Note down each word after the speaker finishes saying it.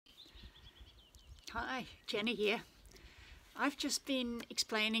Hi, Jenny here. I've just been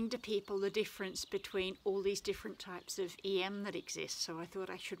explaining to people the difference between all these different types of EM that exist, so I thought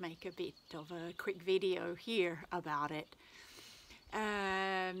I should make a bit of a quick video here about it.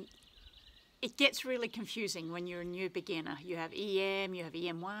 It gets really confusing when you're a new beginner. You have EM, you have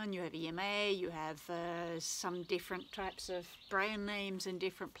EM1, you have EMA, you have some different types of brand names in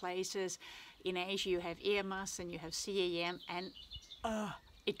different places. In Asia you have EMS and you have CEM, and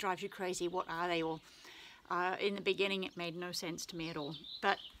it drives you crazy. What are they all? In the beginning it made no sense to me at all,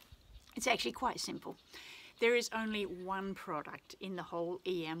 but it's actually quite simple. There is only one product in the whole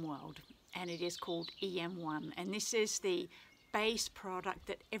EM world, and it is called EM1, and this is the base product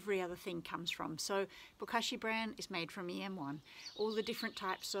that every other thing comes from. So Bokashi brand is made from EM1. All the different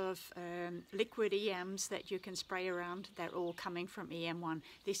types of liquid EMs that you can spray around, they're all coming from EM1.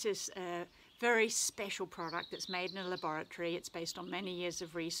 This is a very special product that's made in a laboratory. It's based on many years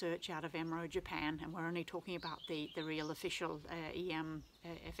of research out of EMRO Japan, and we're only talking about the real official EM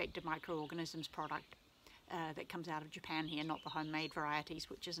effective microorganisms product that comes out of Japan here, not the homemade varieties,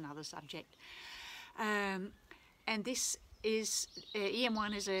 which is another subject. And this is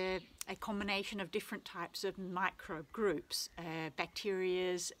EM1 is a combination of different types of microbe groups,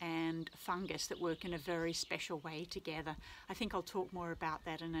 bacterias and fungus that work in a very special way together. I think I'll talk more about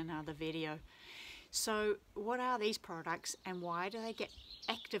that in another video. So what are these products and why do they get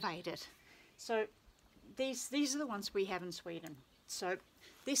activated? So these are the ones we have in Sweden. So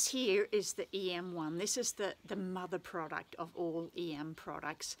this here is the EM1. This is the mother product of all EM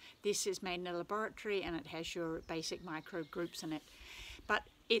products. This is made in a laboratory and it has your basic microbe groups in it. But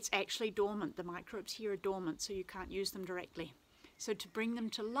it's actually dormant. The microbes here are dormant, so you can't use them directly. So to bring them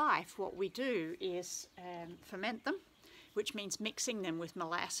to life, what we do is ferment them, which means mixing them with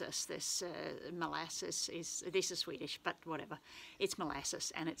molasses. This is Swedish, but whatever. It's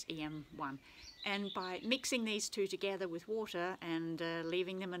molasses and it's EM1. And by mixing these two together with water and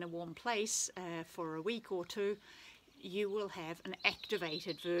leaving them in a warm place for a week or two, you will have an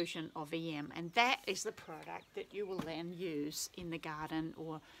activated version of EM, and that is the product that you will then use in the garden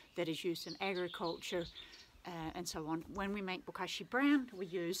or that is used in agriculture and so on. When we make bokashi bran, we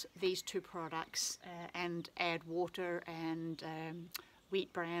use these two products and add water and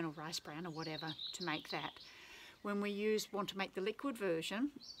wheat bran or rice bran or whatever to make that. When we want to make the liquid version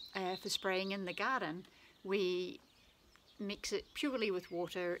for spraying in the garden, we mix it purely with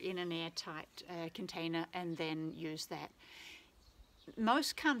water in an airtight container and then use that.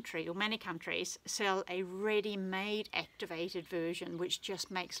 Most countries, or many countries, sell a ready-made activated version which just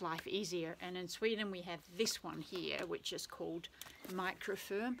makes life easier, and in Sweden we have this one here which is called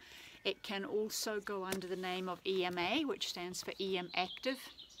microbe. It can also go under the name of EMA, which stands for EM active.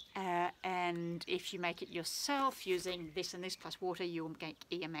 And if you make it yourself using this and this plus water, you will make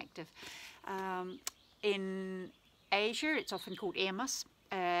EM active. In Asia, it's often called EMS,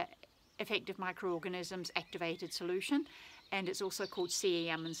 effective microorganisms activated solution, and it's also called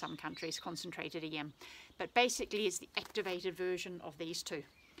CEM in some countries, concentrated EM. But basically, it's the activated version of these two.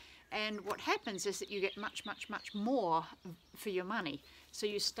 And what happens is that you get much, much, much more for your money. So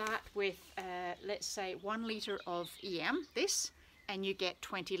you start with, let's say, 1 litre of EM, this, and you get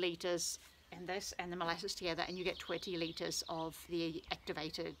 20 litres and this and the molasses together, and you get 20 litres of the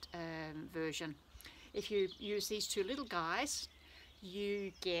activated version. If you use these two little guys,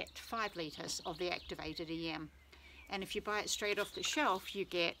 you get 5 litres of the activated EM. And if you buy it straight off the shelf, you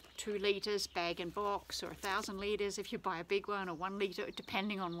get 2 litres bag and box, or 1,000 litres if you buy a big one, or 1 litre,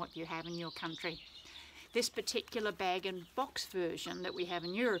 depending on what you have in your country. This particular bag and box version that we have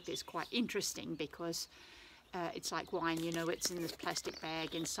in Europe is quite interesting because it's like wine, you know, it's in this plastic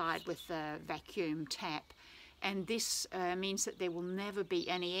bag inside with a vacuum tap. And this means that there will never be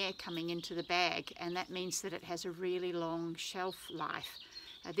any air coming into the bag, and that means that it has a really long shelf life.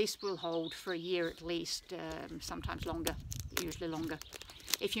 This will hold for a year at least, sometimes longer, usually longer.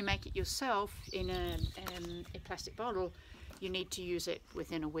 If you make it yourself in a plastic bottle, you need to use it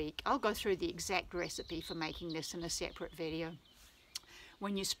within a week. I'll go through the exact recipe for making this in a separate video.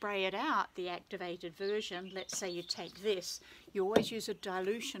 When you spray it out, the activated version, let's say you take this, you always use a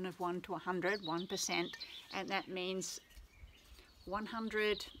dilution of 1 to 100, 1%, and that means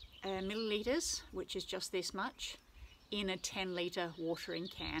 100 millilitres, which is just this much, in a 10 litre watering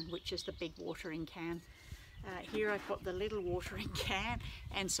can, which is the big watering can. Here I've got the little watering can,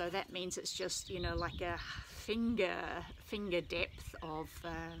 and so that means it's just, you know, like a finger depth of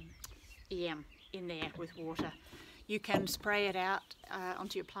EM in there with water. You can spray it out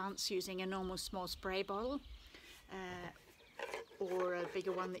onto your plants using a normal small spray bottle or a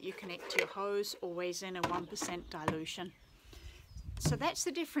bigger one that you connect to your hose, always in a 1% dilution. So that's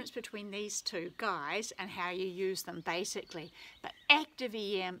the difference between these two guys and how you use them basically. But active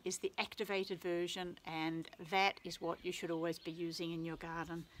EM is the activated version, and that is what you should always be using in your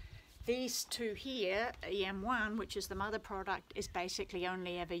garden. These two here, EM1, which is the mother product, is basically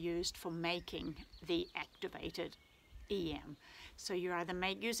only ever used for making the activated EM. So you're either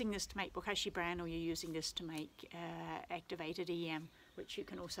using this to make bokashi bran, or you're using this to make activated EM, which you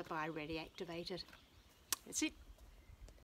can also buy ready activated. That's it.